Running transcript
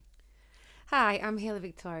Hi, I'm Hayley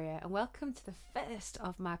Victoria, and welcome to the first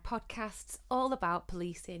of my podcasts all about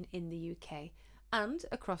policing in the UK and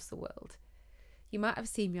across the world. You might have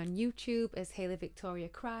seen me on YouTube as Hayley Victoria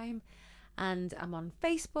Crime, and I'm on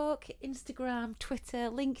Facebook, Instagram, Twitter,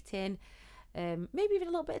 LinkedIn, maybe even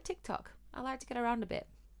a little bit of TikTok. I like to get around a bit.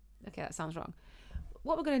 Okay, that sounds wrong.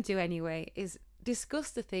 What we're going to do anyway is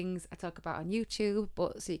discuss the things I talk about on YouTube,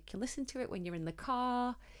 but so you can listen to it when you're in the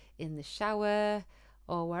car, in the shower,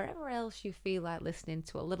 or wherever else you feel like listening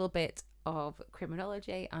to a little bit of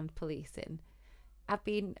criminology and policing. I've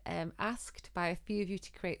been asked by a few of you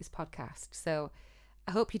to create this podcast, so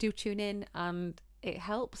I hope you do tune in and it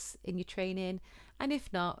helps in your training, and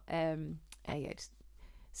if not, just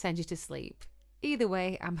send you to sleep. Either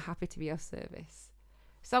way, I'm happy to be of service.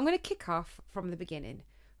 So I'm going to kick off from the beginning,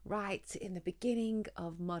 right in the beginning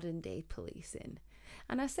of modern day policing.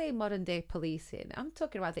 And I say modern day policing, I'm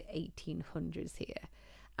talking about the 1800s here.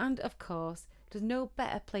 And of course, there's no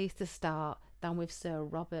better place to start than with Sir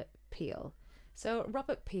Robert Peel. So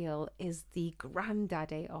Robert Peel is the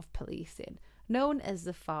granddaddy of policing, known as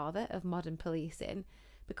the father of modern policing,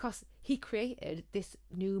 because he created this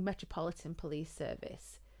new Metropolitan Police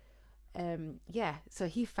Service. So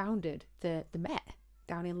he founded the Met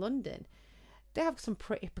down in London. They have some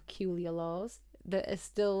pretty peculiar laws that are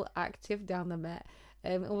still active down the Met,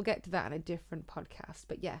 and we'll get to that in a different podcast.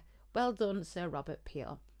 But yeah, well done, Sir Robert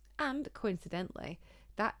Peel. And coincidentally,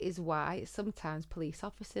 that is why sometimes police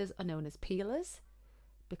officers are known as peelers,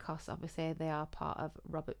 because obviously they are part of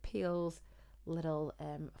Robert Peel's little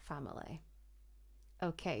family.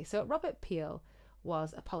 Okay, so Robert Peel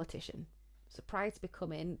was a politician. So prior to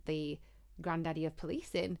becoming the granddaddy of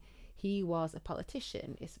policing, he was a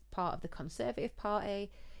politician. He's part of the Conservative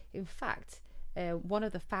Party. In fact, one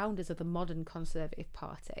of the founders of the modern Conservative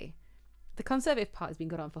Party. The Conservative Party has been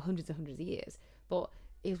going on for hundreds and hundreds of years, but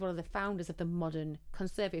he's one of the founders of the modern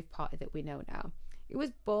Conservative Party that we know now. He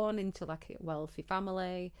was born into like a wealthy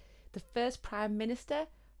family, the first Prime Minister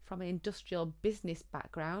from an industrial business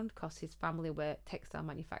background, because his family were textile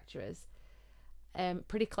manufacturers.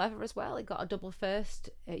 Pretty clever as well. He got a double first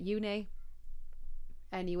at uni,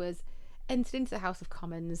 and he was entered into the House of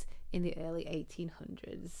Commons in the early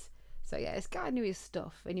 1800s. So yeah, this guy knew his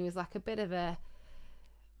stuff, and he was like a bit of a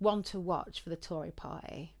one to watch for the Tory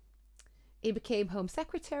party. He became Home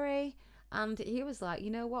Secretary, and he was like, you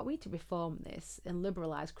know what, we need to reform this and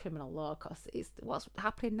liberalise criminal law, because it's what's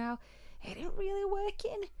happening now, it ain't really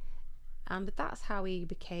working. And that's how he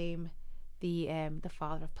became the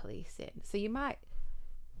father of policing. So you might,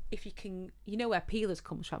 if you can, you know where Peelers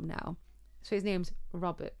comes from now. So his name's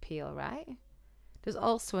Robert Peel, right? There's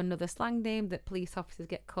also another slang name that police officers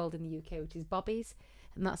get called in the UK, which is bobbies,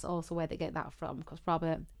 and that's also where they get that from, because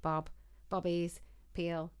Robert, Bob, bobbies,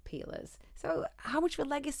 Peel, peelers. So how much of a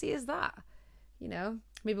legacy is that? You know,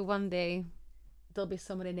 maybe one day there'll be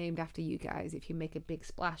somebody named after you guys if you make a big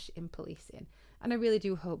splash in policing, and I really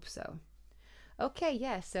do hope so. Okay,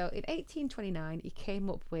 yeah, so in 1829 he came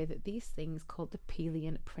up with these things called the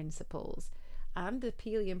Peelian Principles, and the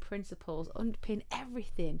Peelian Principles underpin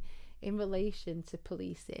everything in relation to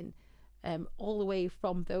policing, all the way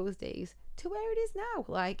from those days to where it is now.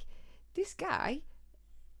 Like, this guy,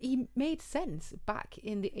 he made sense back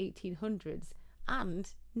in the 1800s and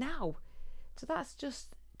now. So that's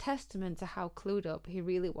just testament to how clued up he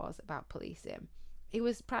really was about policing. He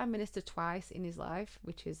was Prime Minister twice in his life,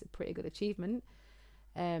 which is a pretty good achievement.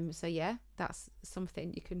 So yeah, that's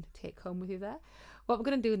something you can take home with you there. What we're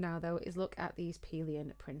going to do now, though, is look at these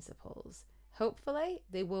Peelian Principles. Hopefully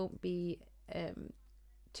they won't be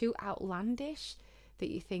too outlandish that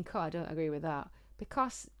you think, oh, I don't agree with that,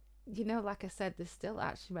 because, you know, like I said, they're still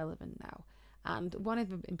actually relevant now. And one of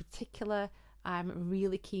them in particular I'm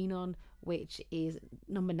really keen on, which is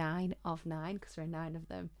number 9 of 9, because there are 9 of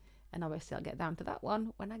them, and obviously I'll get down to that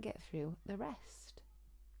one when I get through the rest.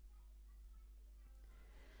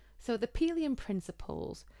 So the Peelian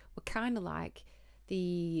Principles were kind of like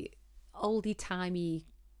the oldie-timey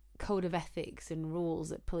code of ethics and rules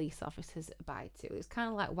that police officers abide to. It's kind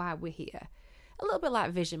of like why we're here. A little bit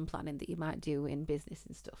like vision planning that you might do in business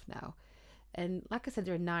and stuff now. And like I said,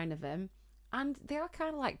 there are 9 of them, and they are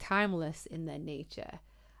kind of like timeless in their nature,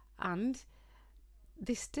 and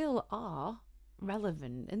they still are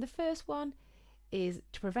relevant. And the first one is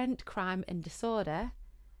to prevent crime and disorder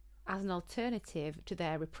as an alternative to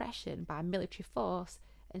their repression by military force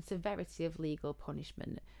and severity of legal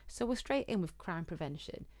punishment. So we're straight in with crime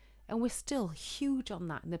prevention, and we're still huge on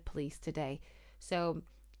that in the police today. So,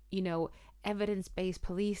 you know, evidence-based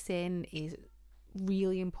policing is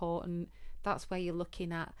really important. That's where you're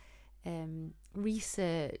looking at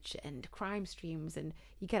research and crime streams, and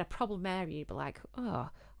you get a problem area, you'd be like, oh,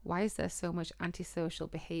 why is there so much antisocial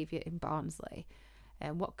behaviour in Barnsley?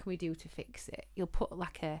 And what can we do to fix it? You'll put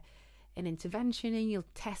like an intervention in, you'll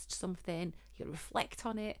test something, you'll reflect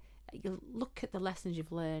on it, you'll look at the lessons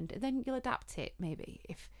you've learned, and then you'll adapt it maybe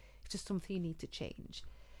if it's just something you need to change.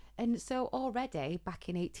 And so already back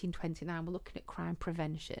in 1829, we're looking at crime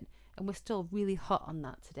prevention, and we're still really hot on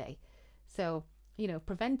that today. So,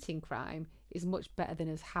 preventing crime is much better than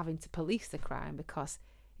us having to police the crime, because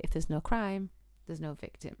if there's no crime, there's no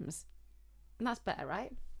victims. And that's better,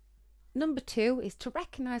 right? Number 2 is to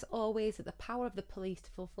recognise always that the power of the police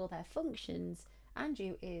to fulfil their functions and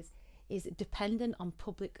duties is dependent on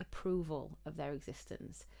public approval of their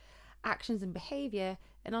existence, actions and behaviour,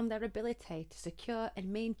 and on their ability to secure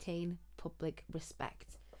and maintain public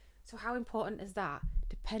respect. So how important is that?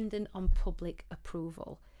 Dependent on public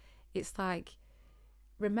approval. It's like,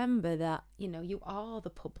 remember that, you are the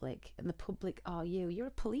public and the public are you. You're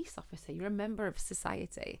a police officer. You're a member of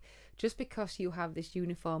society. Just because you have this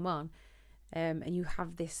uniform on and you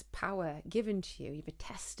have this power given to you, you've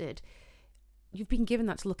attested, you've been given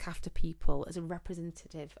that to look after people as a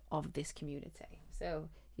representative of this community. So,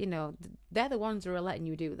 they're the ones who are letting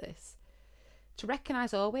you do this. To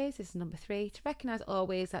recognise always, this is number 3, to recognise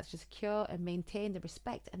always that to secure and maintain the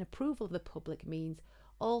respect and approval of the public means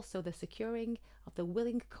also the securing of the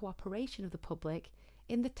willing cooperation of the public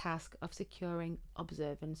in the task of securing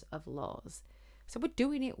observance of laws. So we're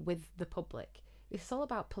doing it with the public. It's all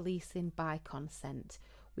about policing by consent.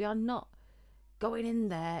 We are not going in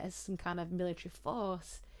there as some kind of military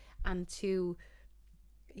force and to,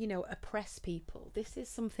 oppress people. This is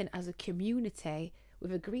something as a community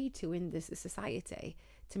we've agreed to in this society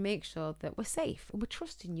to make sure that we're safe, and we're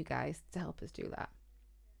trusting you guys to help us do that.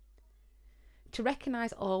 To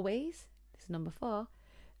recognise always, this is number 4,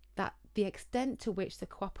 that the extent to which the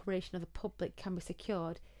cooperation of the public can be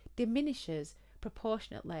secured diminishes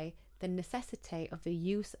proportionately the necessity of the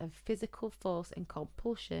use of physical force and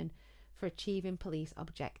compulsion for achieving police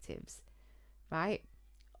objectives, right?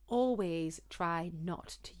 Always try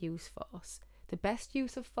not to use force. The best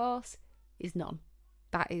use of force is none.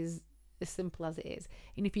 That is as simple as it is.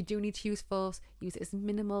 And if you do need to use force, use it as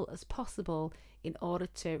minimal as possible in order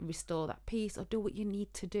to restore that peace, or do what you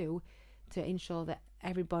need to do to ensure that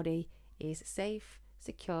everybody is safe,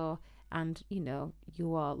 secure, and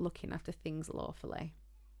you are looking after things lawfully.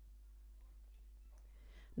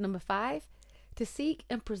 Number 5, to seek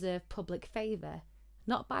and preserve public favour,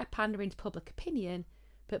 not by pandering to public opinion,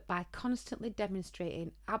 but by constantly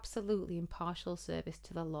demonstrating absolutely impartial service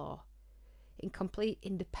to the law, in complete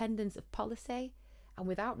independence of policy, and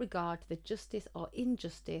without regard to the justice or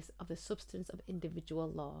injustice of the substance of individual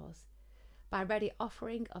laws, by ready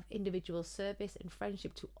offering of individual service and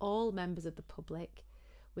friendship to all members of the public,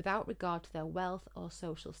 without regard to their wealth or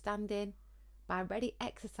social standing, by ready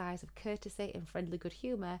exercise of courtesy and friendly good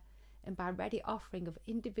humour, and by ready offering of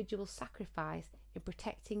individual sacrifice in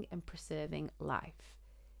protecting and preserving life.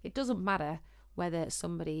 It doesn't matter whether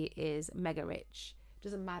somebody is mega rich. It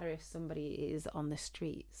doesn't matter if somebody is on the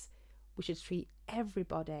streets. We should treat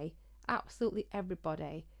everybody, absolutely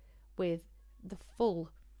everybody, with the full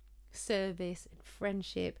service and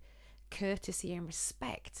friendship, courtesy and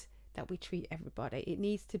respect that we treat everybody. It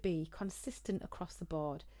needs to be consistent across the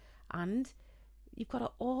board. And you've got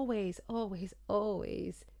to always, always,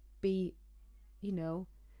 always be,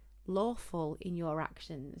 lawful in your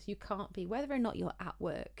actions. You can't be, whether or not you're at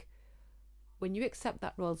work, when you accept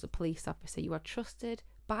that role as a police officer, you are trusted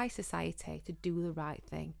by society to do the right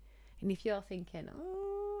thing. And if you're thinking,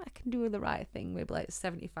 I can do the right thing maybe like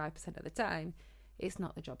 75% of the time, it's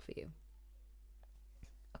not the job for you.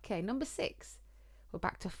 Okay, number 6, we're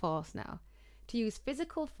back to force now. To use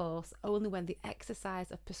physical force only when the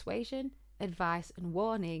exercise of persuasion, advice and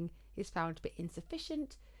warning is found to be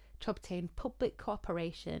insufficient to obtain public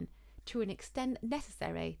cooperation to an extent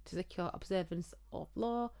necessary to secure observance of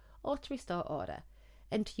law or to restore order,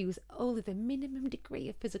 and to use only the minimum degree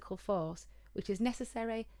of physical force which is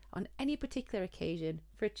necessary on any particular occasion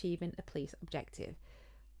for achieving a police objective.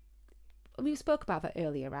 We spoke about that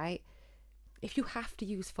earlier, right? If you have to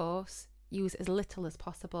use force, use as little as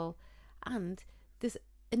possible. And there's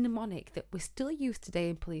a mnemonic that we still use today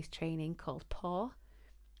in police training called PAW,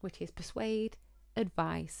 which is persuade,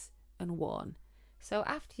 advise and warn. So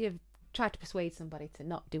after you've tried to persuade somebody to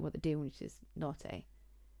not do what they're doing, which is naughty,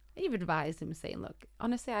 and you've advised them saying, look,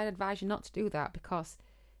 honestly, I'd advise you not to do that because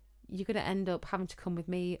you're going to end up having to come with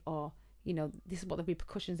me, or, this is what the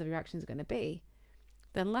repercussions of your actions are going to be.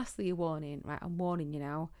 Then lastly, you're warning, right? I'm warning you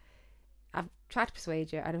now. I've tried to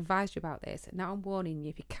persuade you. I'd advised you about this. And now I'm warning you.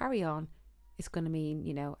 If you carry on, It's going to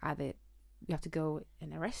mean, either we have to go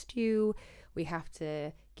and arrest you, we have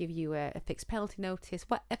to give you a fixed penalty notice,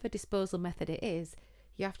 whatever disposal method it is,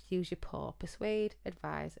 you have to use your paw, persuade,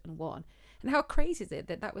 advise, and warn. And how crazy is it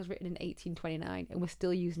that that was written in 1829 and we're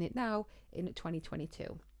still using it now in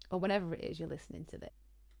 2022, or whenever it is you're listening to this?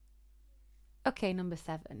 Okay, number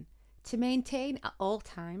 7. To maintain at all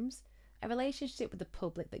times a relationship with the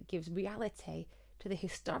public that gives reality to the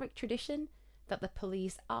historic tradition that the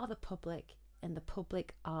police are the public and the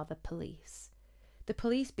public are the police. The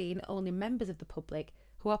police being only members of the public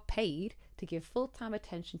who are paid to give full-time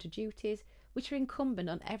attention to duties which are incumbent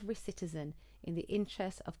on every citizen in the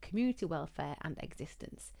interest of community welfare and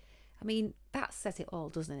existence. I mean, that says it all,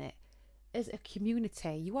 doesn't it? As a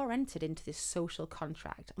community, you are entered into this social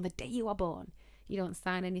contract on the day you are born. You don't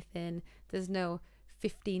sign anything. There's no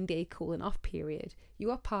 15-day cooling off period.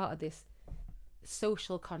 You are part of this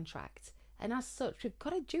social contract. And as such, we've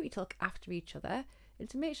got a duty to look after each other and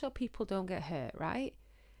to make sure people don't get hurt, right?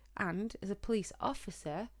 And as a police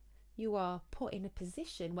officer, you are put in a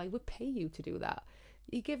position where we pay you to do that.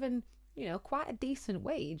 You're given, quite a decent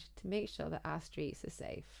wage to make sure that our streets are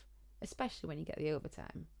safe, especially when you get the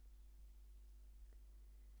overtime.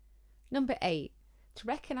 Number 8, to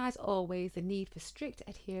recognise always the need for strict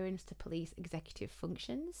adherence to police executive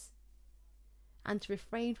functions and to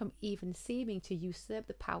refrain from even seeming to usurp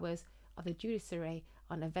the powers of the judiciary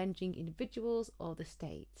on avenging individuals or the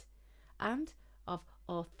state, and of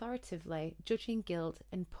authoritatively judging guilt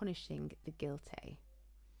and punishing the guilty.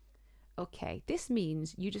 Okay, this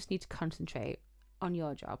means you just need to concentrate on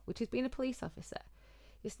your job, which is being a police officer.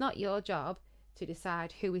 It's not your job to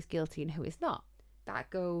decide who is guilty and who is not. That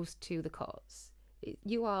goes to the courts.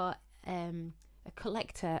 You are a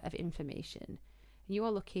collector of information. You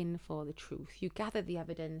are looking for the truth. You gather the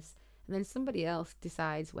evidence, and then somebody else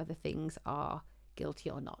decides whether things are guilty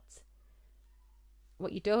or not.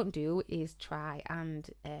 What you don't do is try and,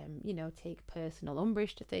 take personal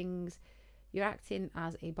umbrage to things. You're acting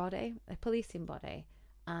as a body, a policing body.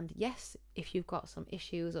 And yes, if you've got some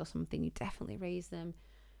issues or something, you definitely raise them.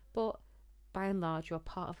 But by and large, you're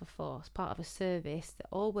part of a force, part of a service that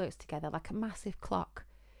all works together like a massive clock.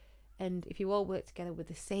 And if you all work together with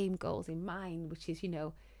the same goals in mind, which is,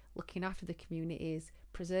 looking after the communities,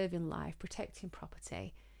 preserving life, protecting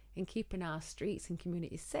property, and keeping our streets and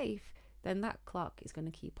communities safe, then that clock is going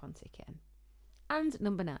to keep on ticking. And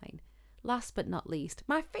number 9, last but not least,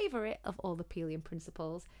 my favourite of all the Peelian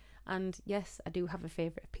Principles. And yes, I do have a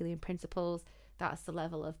favourite of Peelian Principles. That's the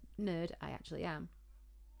level of nerd I actually am.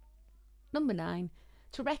 Number 9,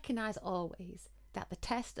 to recognise always that the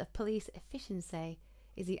test of police efficiency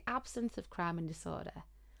is the absence of crime and disorder,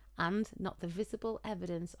 and not the visible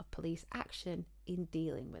evidence of police action in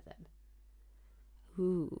dealing with them.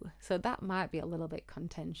 Ooh, so that might be a little bit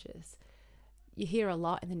contentious. You hear a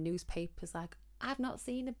lot in the newspapers like, I've not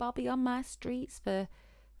seen a bobby on my streets for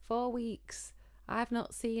 4 weeks. I've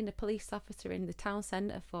not seen a police officer in the town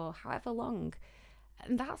centre for however long.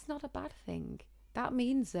 And that's not a bad thing. That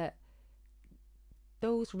means that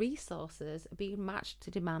those resources are being matched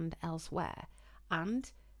to demand elsewhere.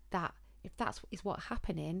 And that if that's is what's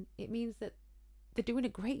happening, it means that they're doing a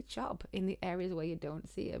great job in the areas where you don't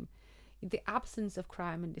see them. The absence of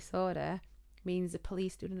crime and disorder means the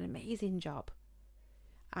police doing an amazing job.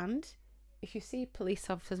 And if you see police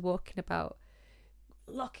officers walking about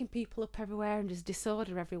locking people up everywhere and there's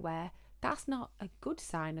disorder everywhere, that's not a good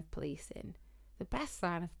sign of policing. The best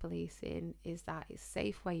sign of policing is that it's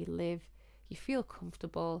safe where you live, you feel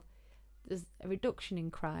comfortable, there's a reduction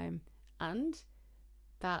in crime, and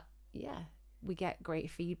that, we get great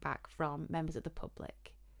feedback from members of the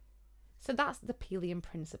public. So that's the Peelian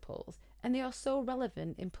Principles, and they are so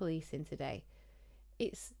relevant in policing today.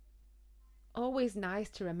 It's always nice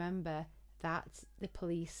to remember that the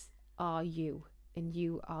police are you, and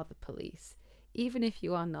you are the police, even if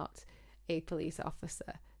you are not a police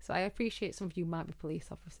officer. So I appreciate some of you might be police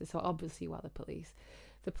officers, so obviously you are the police.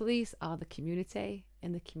 The police are the community,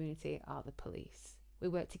 and the community are the police. We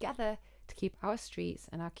work together to keep our streets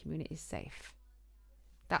and our communities safe.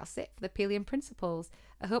 That's it for the Peelian Principles.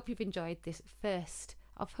 I hope you've enjoyed this first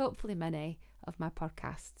of hopefully many of my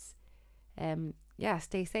podcasts.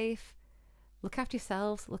 Stay safe, look after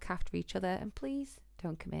yourselves, look after each other, and please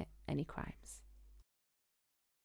don't commit any crimes.